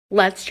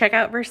Let's check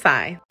out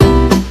Versailles.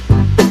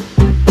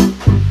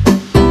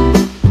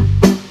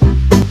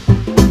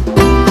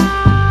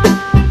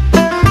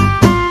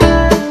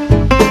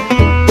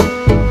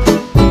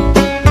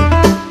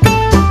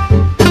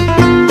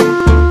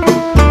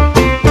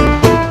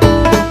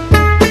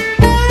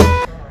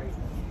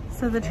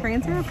 So the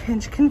trains are a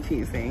pinch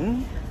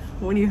confusing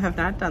when you have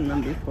not done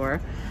them before,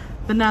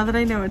 but now that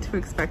I know what to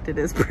expect, it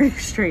is pretty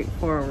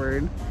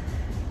straightforward.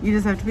 You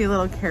just have to be a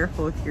little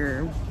careful with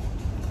your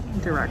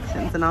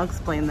directions, and I'll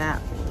explain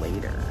that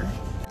later.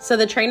 So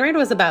the train ride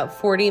was about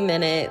 40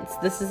 minutes.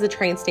 This is the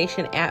train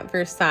station at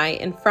Versailles,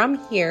 and from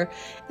here,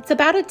 it's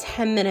about a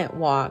 10-minute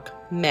walk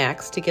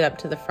max to get up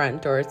to the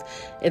front doors.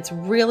 It's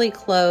really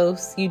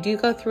close. You do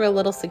go through a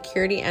little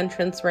security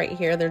entrance right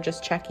here. They're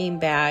just checking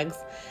bags.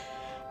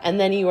 And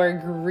then you are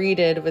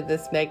greeted with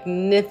this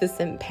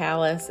magnificent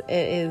palace.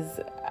 It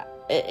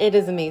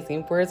is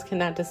amazing. Words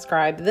cannot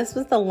describe. This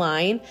was the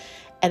line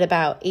at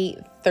about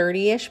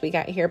 8:30ish. We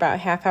got here about a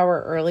half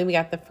hour early. We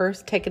got the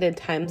first ticketed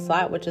time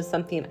slot, which is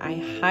something I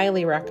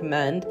highly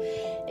recommend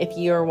if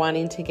you are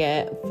wanting to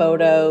get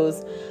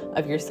photos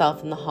of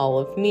yourself in the Hall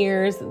of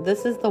Mirrors.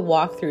 This is the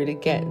walkthrough to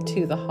get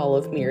to the Hall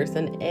of Mirrors,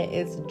 and it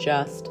is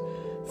just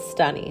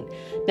stunning.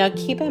 Now,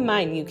 keep in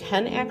mind, you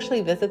can actually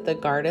visit the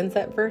gardens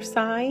at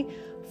Versailles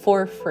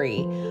for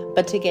free,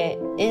 but to get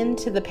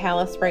into the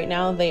palace right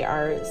now, they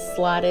are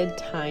slotted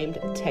timed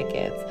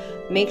tickets.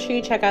 Make sure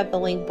you check out the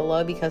link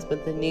below, because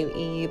with the new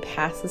EU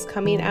passes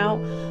coming out,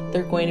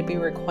 they're going to be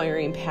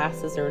requiring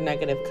passes or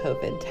negative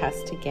COVID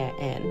tests to get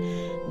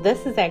in.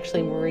 This is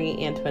actually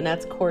Marie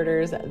Antoinette's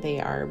quarters. They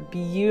are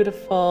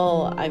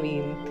beautiful. I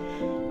mean,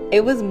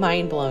 it was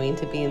mind-blowing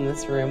to be in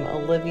this room.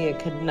 Olivia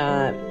could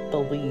not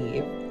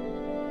believe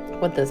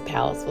what this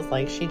palace was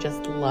like. She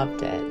just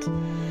loved it.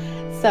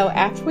 So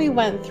after we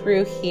went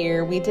through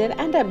here, we did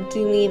end up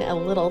doing a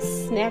little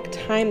snack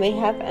time. They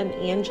have an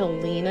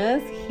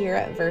Angelina's here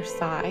at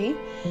Versailles.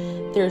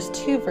 There's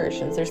two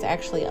versions. There's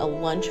actually a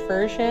lunch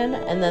version,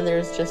 and then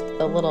there's just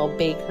the little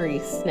bakery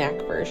snack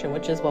version,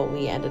 which is what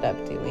we ended up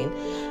doing,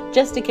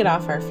 just to get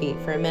off our feet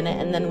for a minute.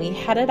 And then we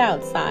headed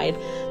outside.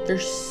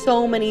 There's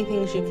so many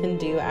things you can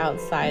do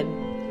outside.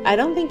 I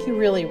don't think you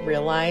really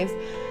realize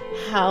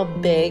how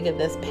big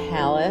this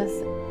palace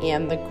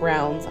and the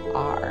grounds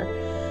are.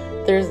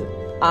 There's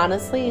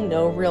honestly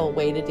no real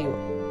way to do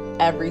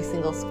every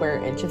single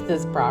square inch of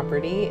this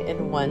property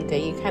in one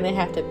day. You kind of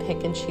have to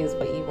pick and choose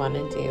what you want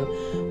to do.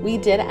 We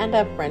did end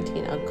up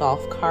renting a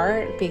golf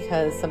cart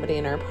because somebody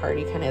in our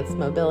party kind of had some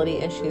mobility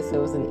issues, so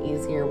it was an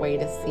easier way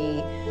to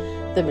see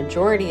the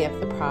majority of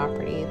the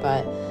property.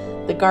 But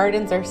the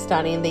gardens are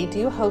stunning. They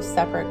do host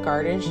separate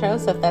garden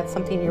shows, so if that's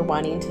something you're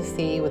wanting to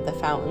see with the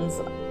fountains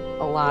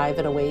alive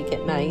and awake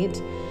at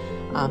night,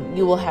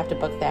 you will have to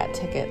book that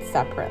ticket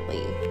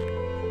separately.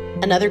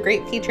 Another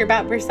great feature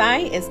about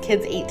Versailles is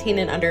kids 18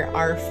 and under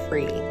are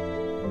free.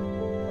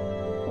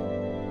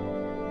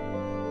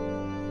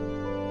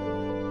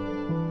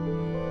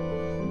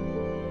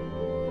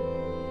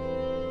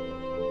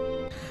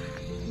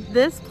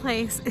 This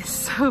place is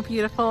so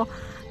beautiful.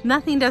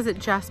 Nothing does it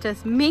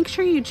justice. Make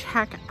sure you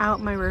check out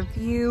my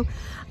review.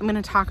 I'm going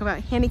to talk about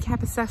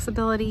handicap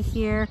accessibility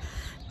here,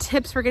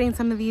 tips for getting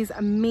some of these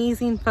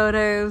amazing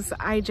photos.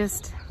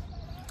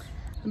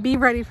 Be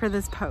ready for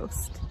this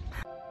post.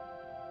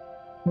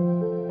 So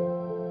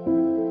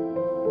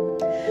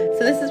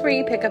this is where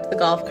you pick up the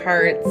golf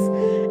carts,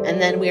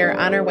 and then we are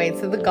on our way.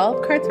 So the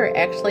golf carts are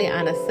actually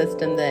on a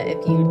system that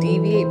if you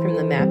deviate from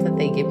the map that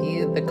they give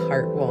you, the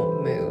cart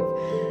won't move.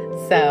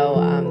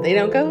 So they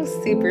don't go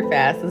super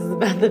fast. This is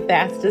about the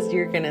fastest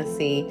you're gonna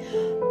see.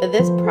 But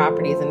this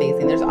property is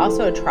amazing. There's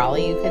also a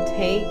trolley you could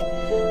take.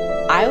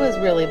 I was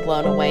really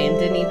blown away and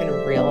didn't even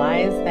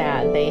realize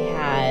that they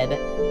had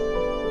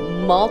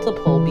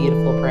multiple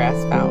beautiful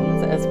brass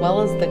fountains, as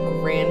well as the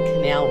Grand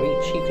Canal,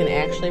 which you can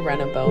actually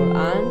rent a boat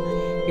on.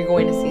 You're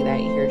going to see that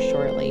here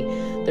shortly.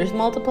 There's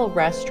multiple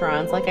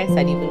restaurants. Like I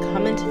said, you can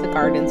come into the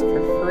gardens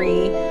for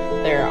free.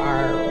 There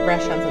are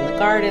restaurants in the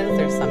gardens.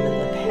 There's some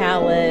in the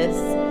palace.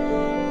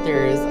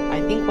 There's,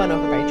 I think, one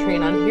over by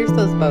Trianon. Here's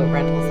those boat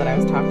rentals that I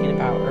was talking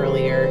about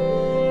earlier.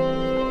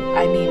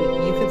 I mean,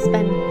 you could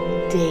spend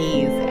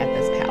days at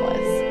this palace.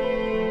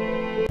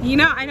 You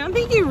know, I don't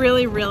think you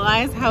really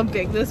realize how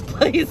big this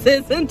place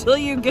is until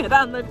you get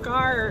on the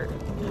cart.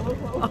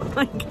 Oh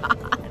my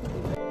God.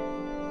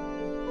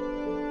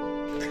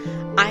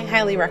 I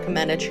highly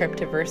recommend a trip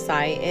to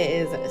Versailles.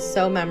 It is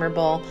so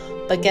memorable,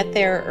 but get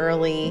there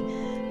early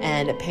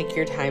and pick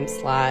your time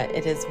slot.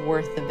 It is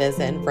worth the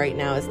visit. And right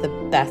now is the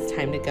best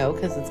time to go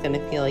because it's going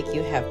to feel like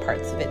you have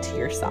parts of it to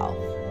yourself.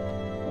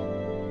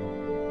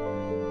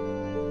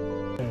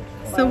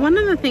 So one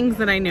of the things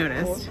that I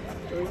noticed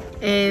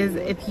is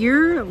if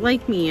you're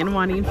like me and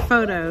wanting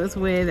photos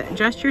with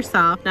just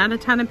yourself, not a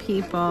ton of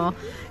people,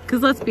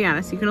 because let's be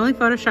honest, you can only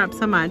Photoshop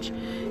so much,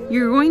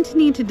 you're going to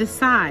need to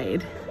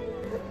decide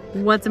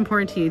what's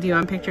important to you. Do you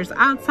want pictures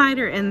outside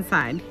or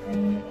inside?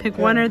 Pick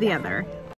one or the other.